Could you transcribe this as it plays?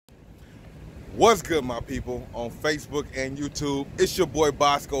What's good, my people on Facebook and YouTube? It's your boy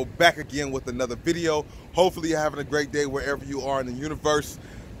Bosco back again with another video. Hopefully you're having a great day wherever you are in the universe.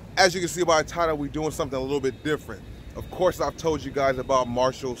 As you can see by the title, we're doing something a little bit different. Of course, I've told you guys about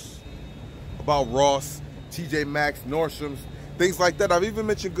Marshalls, about Ross, TJ Maxx, Nordstrom's, things like that. I've even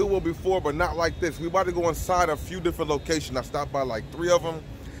mentioned Goodwill before, but not like this. We're about to go inside a few different locations. I stopped by like 3 of them.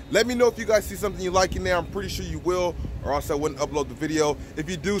 Let me know if you guys see something you like in there. I'm pretty sure you will, or else I wouldn't upload the video. If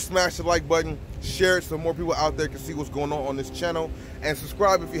you do, smash the like button, share it so more people out there can see what's going on this channel, and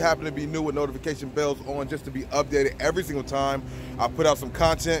subscribe if you happen to be new with notification bells on, just to be updated every single time I put out some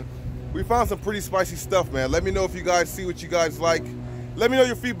content. We found some pretty spicy stuff, man. Let me know if you guys see what you guys like. Let me know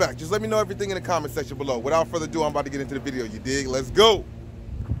your feedback. Just let me know everything in the comment section below. Without further ado, I'm about to get into the video. You dig? Let's go.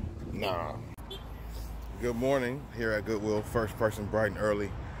 Good morning here at Goodwill, first person, bright and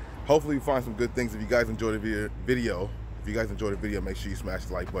early. Hopefully you find some good things. If you guys enjoyed the video, make sure you smash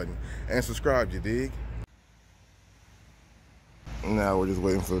the like button and subscribe, you dig? Now we're just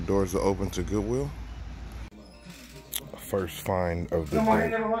waiting for the doors to open to Goodwill. First find of the day. Good morning,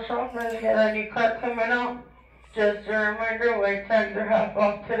 Goodwill shoppers. Got a new cut coming out. Just a reminder, white tags are half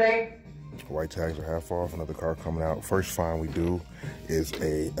off today. White tags are half off. Another car coming out. First find we do is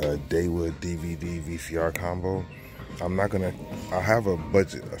a Daywood DVD VCR combo. I have a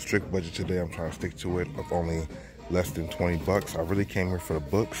budget, a strict budget today. I'm trying to stick to it of only less than 20 bucks. I really came here for the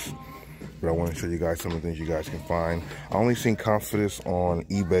books, but I want to show you guys some of the things you guys can find. I only seen comps for this on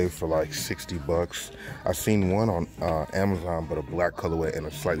eBay for like 60 bucks. I seen one on Amazon, but a black colorway and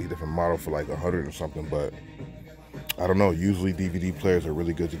a slightly different model for like 100 or something, but I don't know. Usually DVD players are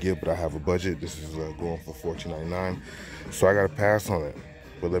really good to get, but I have a budget. This is going for $14.99, so I got to pass on it.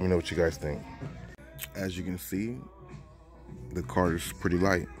 But let me know what you guys think. As you can see, the cart is pretty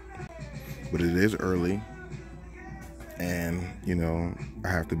light, but it is early, and you know, I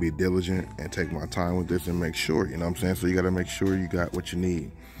have to be diligent and take my time with this and make sure, you know what I'm saying? So you got to make sure you got what you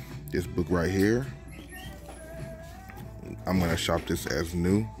need. This book right here, I'm gonna shop this as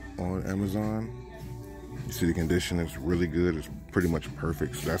new on Amazon. You see the condition is really good. It's pretty much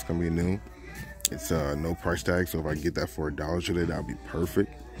perfect, so that's gonna be new. It's no price tag, so if I get that for $1 today, that'll be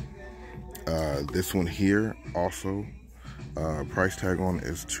perfect. This one here also, price tag on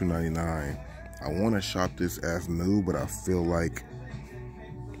is $2.99. I want to shop this as new, but I feel like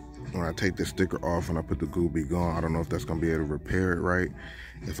when I take the sticker off and I put the glue be gone, I don't know if that's gonna be able to repair it right.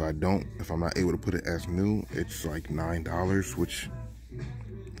 If I'm not able to put it as new, it's like $9, which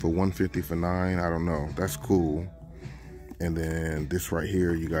for $150 for $9, I don't know. That's cool. And then this right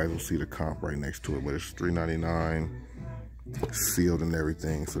here, you guys will see the comp right next to it, but it's $3.99, sealed and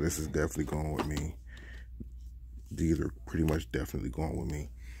everything. So this is definitely going with me. These are pretty much definitely going with me.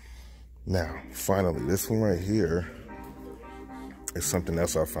 Now, finally, this one right here is something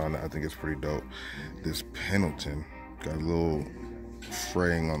else I found that I think is pretty dope. This Pendleton got a little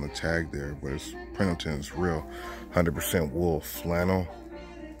fraying on the tag there, but it's Pendleton is real 100% wool flannel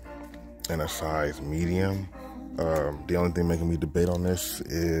in a size medium. The only thing making me debate on this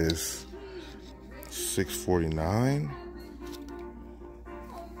is $6.49.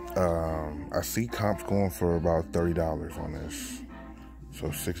 I see comps going for about $30 on this. So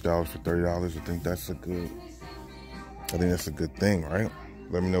 $6 for $30, I think that's a good thing, right?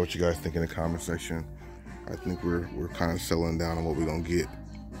 Let me know what you guys think in the comment section. I think we're kind of settling down on what we're gonna get.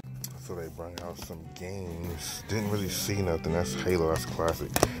 So they bring out some games. Didn't really see nothing. That's Halo, that's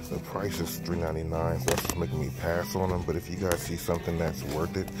classic. The price is $3.99, so that's just making me pass on them. But if you guys see something that's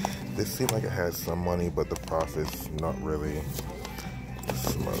worth it, this seems like it has some money, but the profit's not really.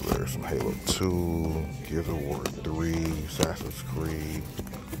 Some Halo 2, Gears of War 3, Assassin's Creed.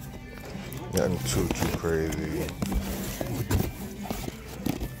 Nothing too crazy.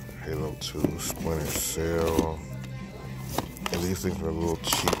 Halo 2, Splinter Cell. And these things are a little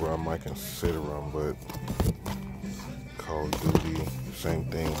cheaper. I might consider them, but Call of Duty, same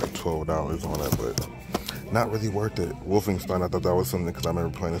thing, like $12 on it, but not really worth it. Wolfenstein, I thought that was something because I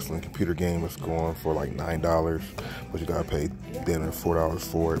remember playing this little computer game. It's going for like $9, but you gotta pay damn near $4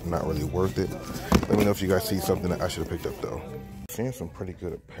 for it. Not really worth it. Let me know if you guys see something that I should have picked up though. Seeing some pretty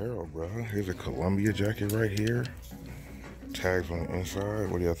good apparel, bro. Here's a Columbia jacket right here. Tags on the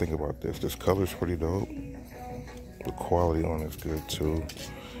inside. What do y'all think about this? This color's pretty dope. The quality on it's good too.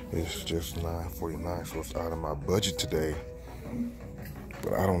 It's just $9.49, so it's out of my budget today.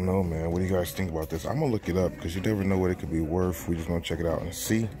 But I don't know, man. What do you guys think about this? I'm gonna look it up because you never know what it could be worth. We just gonna check it out and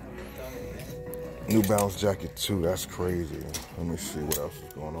see. New Balance jacket too. That's crazy. Let me see what else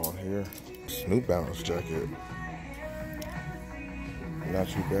is going on here. This New Balance jacket. Not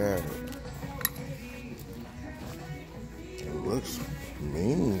too bad. It looks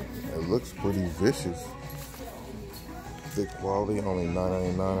mean. It looks pretty vicious. Thick quality, only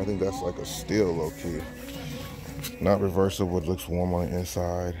 $9.99. I think that's like a steal, low-key. Not reversible, it looks warm on the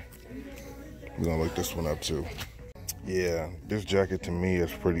inside. We're gonna look this one up too. Yeah, this jacket to me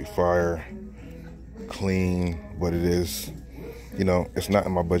is pretty fire. Clean, but it is, you know, it's not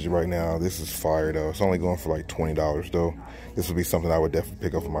in my budget right now. This is fire though. It's only going for like $20 though. This would be something I would definitely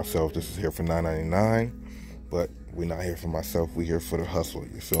pick up for myself. This is here for $9.99, but we're not here for myself. We're here for the hustle,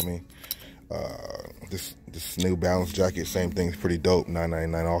 you feel me? This New Balance jacket, same thing, it's pretty dope,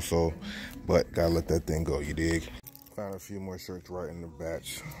 $9.99 also, but gotta let that thing go, you dig? Found a few more shirts right in the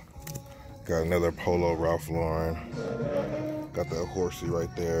batch. Got another polo Ralph Lauren. Got that horsey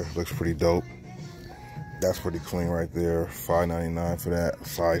right there, looks pretty dope. That's pretty clean right there, $5.99 for that,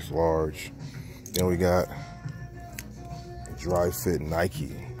 size large. Then we got dry fit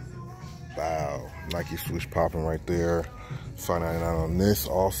Nike. Wow, Nike swoosh popping right there. $5.99 on this,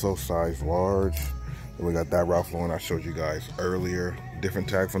 also size large. Then we got that Ralph Lauren I showed you guys earlier. Different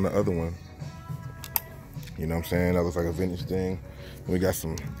tag from the other one. You know what I'm saying? That looks like a vintage thing. And we got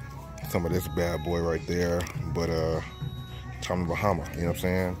some of this bad boy right there, but Tommy Bahama, you know what I'm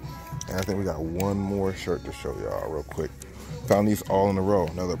saying? And I think we got one more shirt to show y'all real quick. Found these all in a row.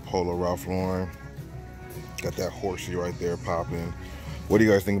 Another polo Ralph Lauren. Got that horsey right there popping. What do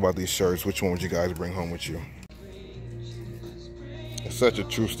you guys think about these shirts? Which one would you guys bring home with you? It's such a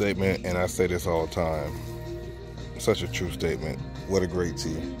true statement, and I say this all the time. Such a true statement. What a great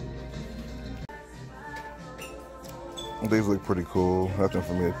tee. These look pretty cool. Nothing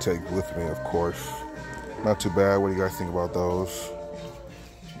for me to take with me, of course. Not too bad. What do you guys think about those?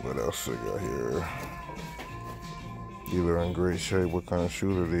 What else we got here? These are in great shape. What kind of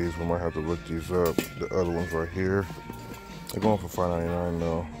shoes are these? We might have to look these up. The other ones right here. They're going for $5.99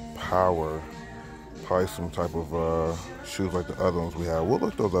 though. Power. Probably some type of shoes like the other ones we have. We'll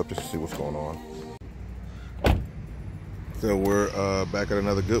look those up just to see what's going on. So we're back at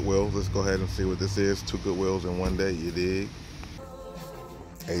another Goodwill. Let's go ahead and see what this is. 2 Goodwills in one day, you dig?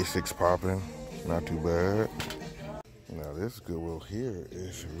 A6 popping, not too bad. Now this Goodwill here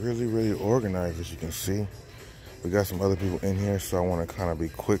is really, really organized, as you can see. We got some other people in here, so I want to kind of be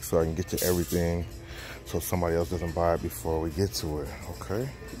quick so I can get to everything so somebody else doesn't buy it before we get to it, okay?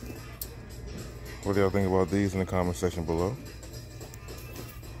 What do y'all think about these in the comment section below?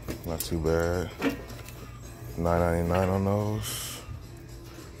 Not too bad. $9.99 on those.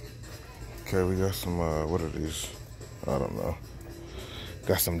 Okay, we got some, what are these? I don't know.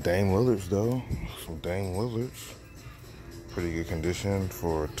 Got some Dame Lillards though. Some Dame Lillards. Pretty good condition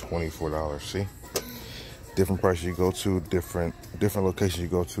for $24. See? Different prices you go to, different locations you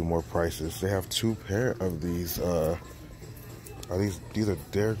go to, more prices. They have 2 pair of these, are these are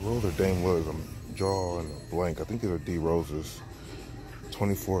Derrick Rose or Dame Lillards? I'm drawing a blank. I think these are D Roses.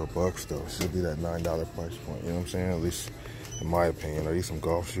 $24 though. Should be that $9 price point. You know what I'm saying? At least in my opinion. Are these some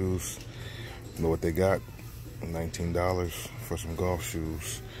golf shoes? You know what they got? $19 for some golf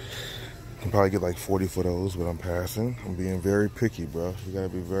shoes. You can probably get like 40 for those, but I'm passing. I'm being very picky, bro. You gotta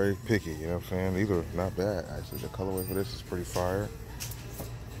be very picky. You know what I'm saying? These are not bad actually. The colorway for this is pretty fire.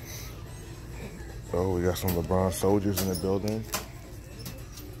 Oh, we got some LeBron soldiers in the building.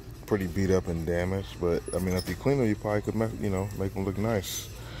 Pretty beat up and damaged, but I mean, if you clean them, you probably could, you know, make them look nice.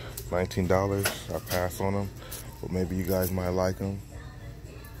 $19. I pass on them, but maybe you guys might like them.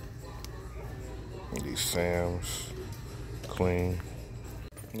 And these Sam's, clean.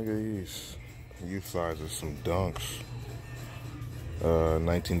 Look at these youth sizes, some Dunks.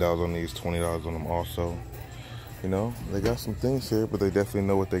 $19 on these, $20 on them also. You know, they got some things here, but they definitely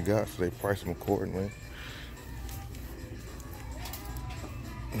know what they got, so they price them accordingly.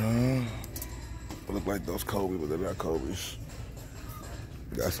 Look like those Kobe, but they're not Kobe's.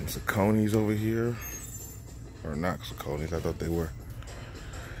 Got some Sauconys over here. Or not Sauconys, I thought they were.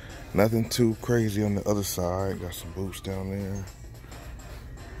 Nothing too crazy on the other side. Got some boots down there.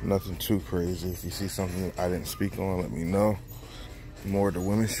 Nothing too crazy. If you see something I didn't speak on, let me know. More of the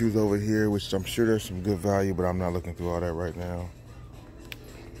women's shoes over here, which I'm sure there's some good value, but I'm not looking through all that right now.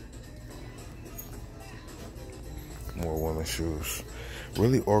 More women's shoes.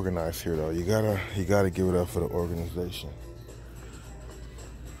 Really organized here though. You gotta give it up for the organization.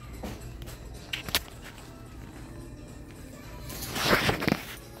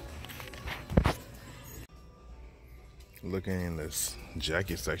 Looking in this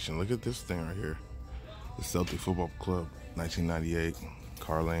jacket section, look at this thing right here. The Celtic Football Club, 1998,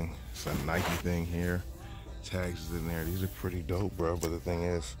 Carling. It's a Nike thing here. Tags is in there. These are pretty dope, bro. But the thing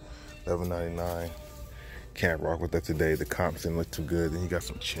is, $11.99. Can't rock with that today. The comps didn't look too good. Then you got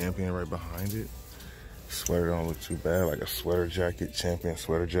some Champion right behind it. Sweater don't look too bad, like a sweater jacket, Champion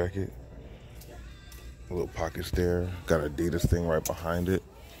sweater jacket. Little pockets there. Got Adidas thing right behind it.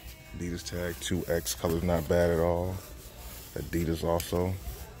 Adidas tag, 2X, color's not bad at all. Adidas also.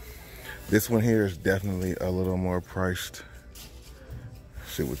 This one here is definitely a little more priced.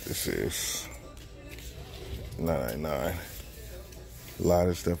 Let's see what this is. $9.99. A lot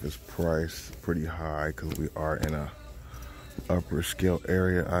of stuff is priced pretty high because we are in a upper scale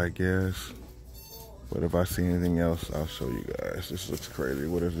area, I guess. But if I see anything else, I'll show you guys. This looks crazy.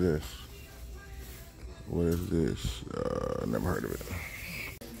 What is this? What is this? Never heard of it.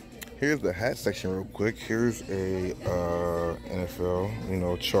 Here's the hat section real quick. Here's a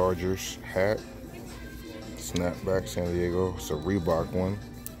NFL, Chargers hat. Snapback, San Diego. It's a Reebok one.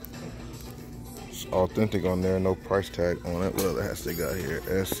 It's authentic on there, no price tag on it. What other hats they got here?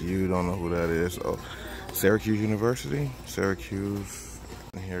 SU, don't know who that is. Oh, Syracuse University. Syracuse.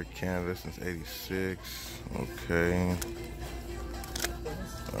 Been here, Canada since '86. Okay.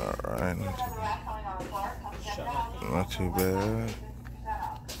 Alright. Not too bad.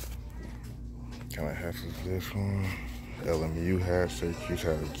 Kind of hat is this one. LMU hat, Syracuse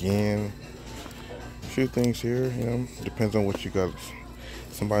hat again. A few things here, depends on what you got.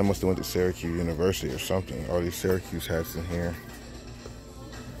 Somebody must have went to Syracuse University or something. All these Syracuse hats in here.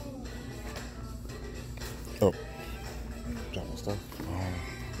 Oh, drop my stuff.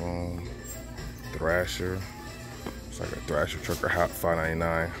 Thrasher. It's like a Thrasher trucker hat, $5.99.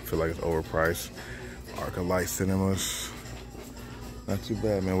 I feel like it's overpriced. Arclight Cinemas. Not too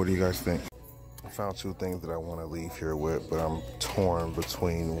bad, man. What do you guys think? I found two things that I want to leave here with, but I'm torn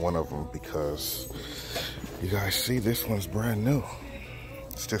between one of them because you guys see this one's brand new.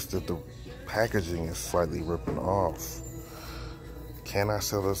 It's just that the packaging is slightly ripping off. Can I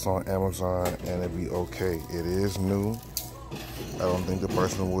sell this on Amazon and it be okay? It is new. I don't think the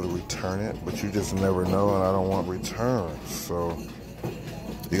person would return it, but you just never know, and I don't want returns. So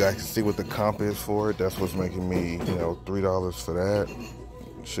you guys can see what the comp is for it. That's what's making me, $3 for that.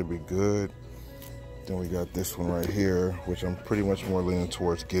 Should be good. Then we got this one right here, which I'm pretty much more leaning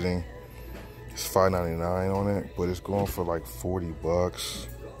towards getting. It's $5.99 on it, but it's going for like 40 bucks.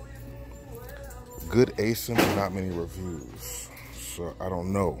 Good ASIN, but not many reviews. So I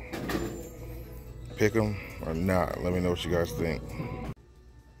don't know. Pick them or not. Let me know what you guys think.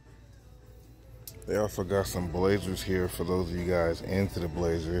 They also got some blazers here for those of you guys into the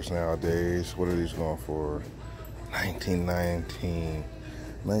blazers nowadays. What are these going for? $19.99.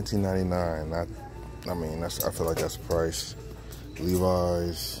 I feel like that's priced.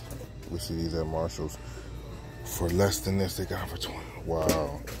 Levi's. We see these at Marshall's for less than this. They got for 20.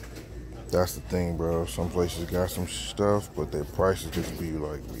 Wow, that's the thing, bro. Some places got some stuff, but their prices just be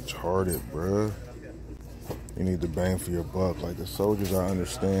like retarded, bro. You need the bang for your buck. Like the soldiers, I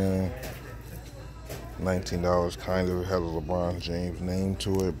understand. $19 kind of has a LeBron James name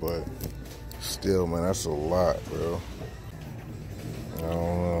to it, but still, man, that's a lot, bro. I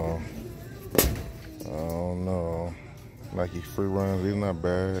don't know. Nike free runs, these not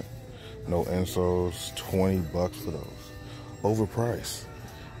bad. No insoles, 20 bucks for those. Overpriced.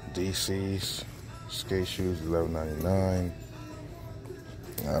 DC's skate shoes, $11.99.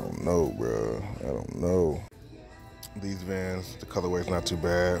 I don't know, bro. I don't know. These Vans, the colorway's not too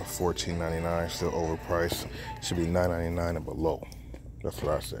bad. $14.99, still overpriced. Should be $9.99 and below. That's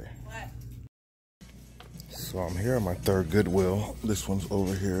what I say. So I'm here at my third Goodwill. This one's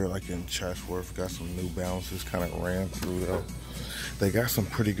over here, like in Chatsworth. Got some New Balances, kind of ran through though. They got some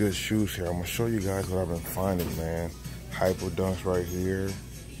pretty good shoes here. I'm gonna show you guys what I've been finding, man. Hyper Dunks right here,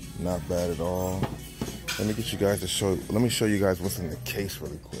 not bad at all. Let me get you guys to show. Let me show you guys what's in the case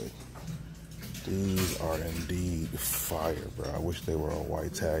really quick. These are indeed fire, bro. I wish they were a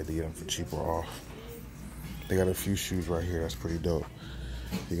white tag to get them for cheaper off. They got a few shoes right here. That's pretty dope.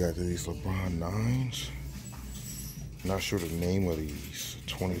 You got these LeBron 9s. Not sure the name of these.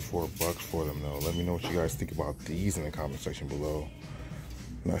 24 bucks for them though. Let me know what you guys think about these in the comment section below.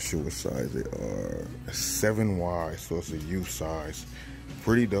 Not sure what size they are. 7Y, so it's a U size.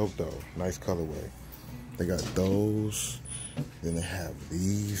 Pretty dope though. Nice colorway. They got those. Then they have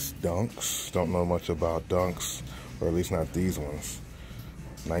these Dunks. Don't know much about Dunks, or at least not these ones.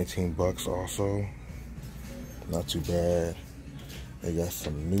 19 bucks also. Not too bad. They got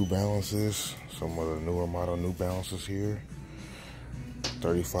some New Balances. Some of the newer model New Balances here.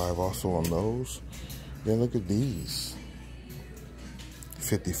 35 also on those. Then look at these.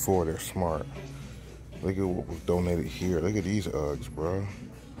 54, they're smart. Look at what was donated here. Look at these Uggs, bro. I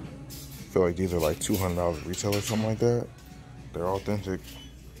feel like these are like $200 retail or something like that. They're authentic.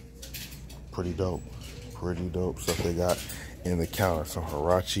 Pretty dope. Pretty dope stuff they got in the counter. Some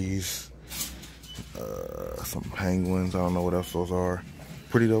Hirachis. Some Penguins. I don't know what else those are.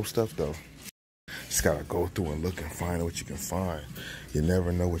 Pretty dope stuff though. Just gotta go through and look and find what you can find. You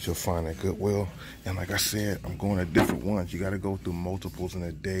never know what you'll find at Goodwill. And like I said, I'm going to different ones. You gotta go through multiples in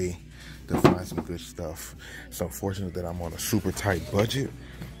a day to find some good stuff. It's unfortunate that I'm on a super tight budget,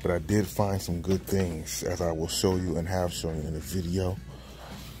 but I did find some good things, as I will show you and have shown you in the video.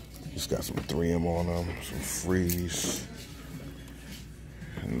 Just got some 3M on them, some freeze.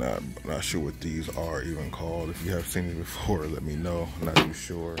 Not sure what these are even called. If you have seen me before, let me know. I'm not too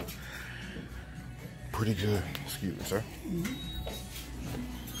sure. Pretty good. Excuse me, sir.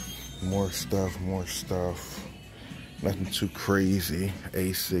 More stuff, more stuff. Nothing too crazy.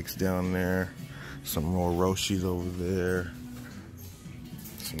 A6 down there. Some more Roshis over there.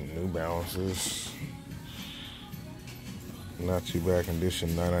 Some New Balances. Not too bad condition,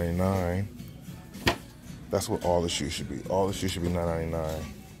 $9.99. That's what all the shoes should be. All the shoes should be $9.99.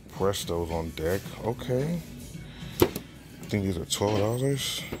 Prestos on deck. Okay. I think these are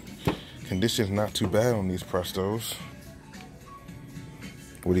 $12. Condition's not too bad on these Prestos.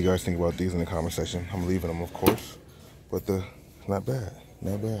 What do you guys think about these in the comment section? I'm leaving them, of course. But not bad.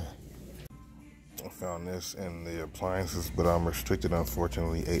 Not bad. I found this in the appliances, but I'm restricted,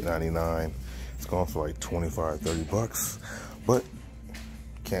 unfortunately, $8.99. It's going for like 25, 30 bucks. But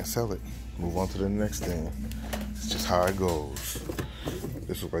can't sell it. Move on to the next thing. It's just how it goes.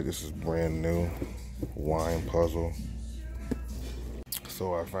 This looks like this is brand new. Wine puzzle.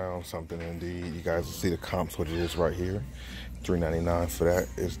 So I found something indeed. You guys will see the comps, what it is right here. $3.99 for that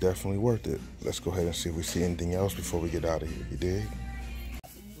is definitely worth it. Let's go ahead and see if we see anything else before we get out of here. You dig?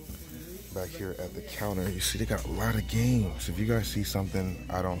 Back here at the counter, you see they got a lot of games. If you guys see something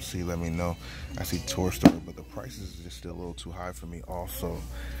I don't see, let me know. I see Toy Story, but the prices are just still a little too high for me also.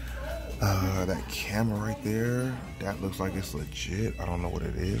 That camera right there, that looks like it's legit. I don't know what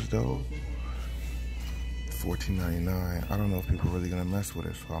it is though. $14.99. I don't know if people are really gonna mess with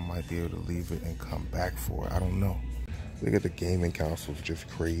it, so I might be able to leave it and come back for it. I don't know. Look at the gaming consoles, just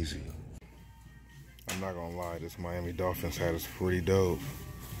crazy. I'm not gonna lie, this Miami Dolphins hat is pretty dope.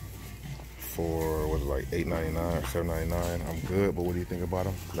 For, was it like $8.99 or $7.99? I'm good, but what do you think about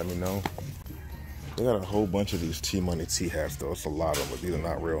them? Let me know. They got a whole bunch of these T-Money T hats though. It's a lot of them, but these are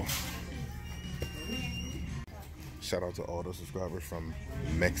not real. Shout out to all the subscribers from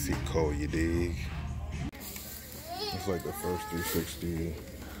Mexico, you dig? It's like the first 360,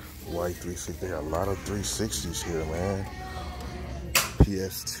 white 360. They got a lot of 360s here, man.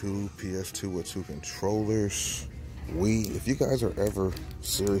 PS2 with 2 controllers. If you guys are ever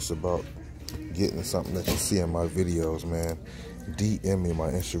serious about getting something that you see in my videos, man, DM me. My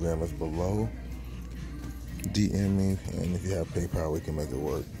Instagram is below. DM me, and if you have PayPal, we can make it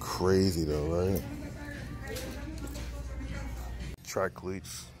work. Crazy though, right? Track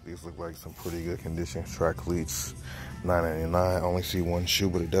cleats. These look like some pretty good condition. Track cleats, $9.99. I only see one shoe,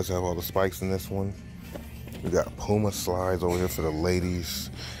 but it does have all the spikes in this one. We got Puma slides over here for the ladies.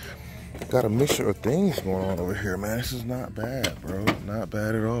 Got a mixture of things going on over here, man. This is not bad, bro. Not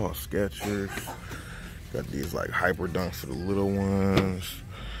bad at all. Skechers. Got these like hyper dunks for the little ones.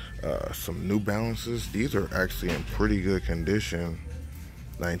 Some New Balances. These are actually in pretty good condition.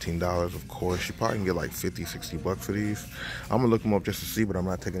 $19, of course. You probably can get like 50, 60 bucks for these. I'm gonna look them up just to see, but I'm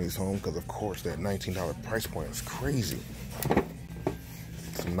not taking these home because, of course, that $19 price point is crazy.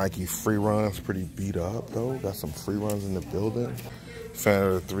 Some Nike free runs, pretty beat up though. Got some free runs in the building. Fan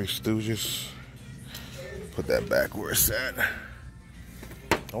of the Three Stooges. Put that back where it's at.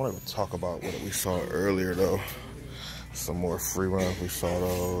 I want to talk about what we saw earlier though. Some more free runs, we saw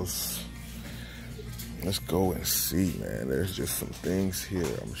those. Let's go and see, man. There's just some things here,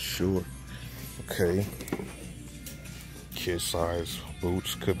 I'm sure. Okay. Kid size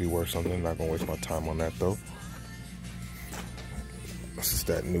boots could be worth something. Not gonna waste my time on that though. This is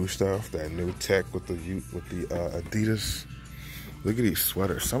that new stuff, that new tech with the Adidas. Look at these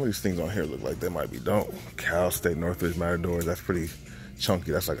sweaters. Some of these things on here look like they might be dope. Cal State Northridge Matadors. That's pretty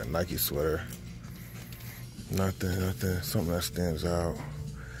chunky. That's like a Nike sweater. Nothing. Something that stands out.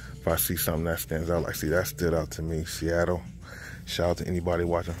 If I see something that stands out, like, see, that stood out to me. Seattle. Shout out to anybody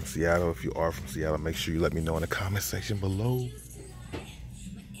watching from Seattle. If you are from Seattle, make sure you let me know in the comment section below.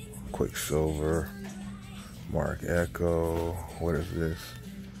 Quicksilver. Mark Echo. What is this?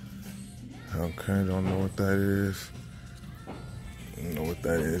 Okay, don't know what that is. Don't know what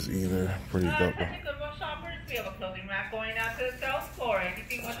that is either. Pretty dope. Goodwill shoppers, we have a clothing rack going out to the sales floor.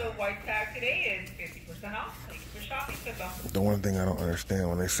 Anything with the white tag today is 50% off. Thank you for shopping, Goodwill. The one thing I don't understand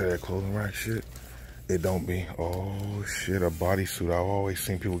when they say that clothing rack shit, it don't be, oh shit, a bodysuit. I've always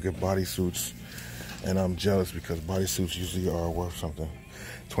seen people get bodysuits, and I'm jealous because bodysuits usually are worth something.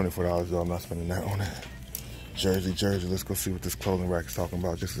 $24 though, I'm not spending that on it. Jersey, let's go see what this clothing rack is talking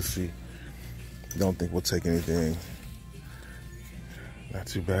about just to see. Don't think we'll take anything. Not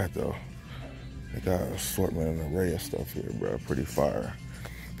too bad though. They got an assortment and array of stuff here, bro. Pretty fire.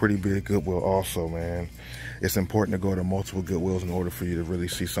 Pretty big Goodwill also, man. It's important to go to multiple Goodwills in order for you to really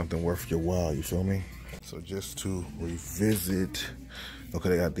see something worth your while, you feel me? So just to revisit, okay,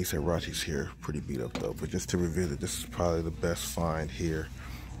 they got these Arbitage here, pretty beat up though, but just to revisit, this is probably the best find here.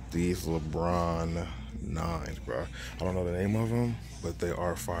 These LeBron 9s, bro. I don't know the name of them, but they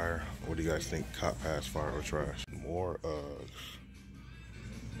are fire. What do you guys think? Cop pass, fire, or trash? More Uggs.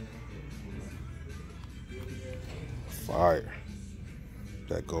 Fire.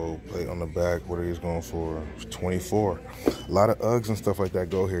 That gold plate on the back, what are these going for? 24. A lot of Uggs and stuff like that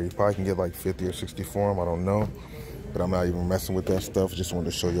go here. You probably can get like 50 or 60 for them, I don't know. But I'm not even messing with that stuff. Just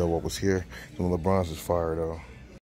wanted to show y'all what was here. Some LeBron's is fire though.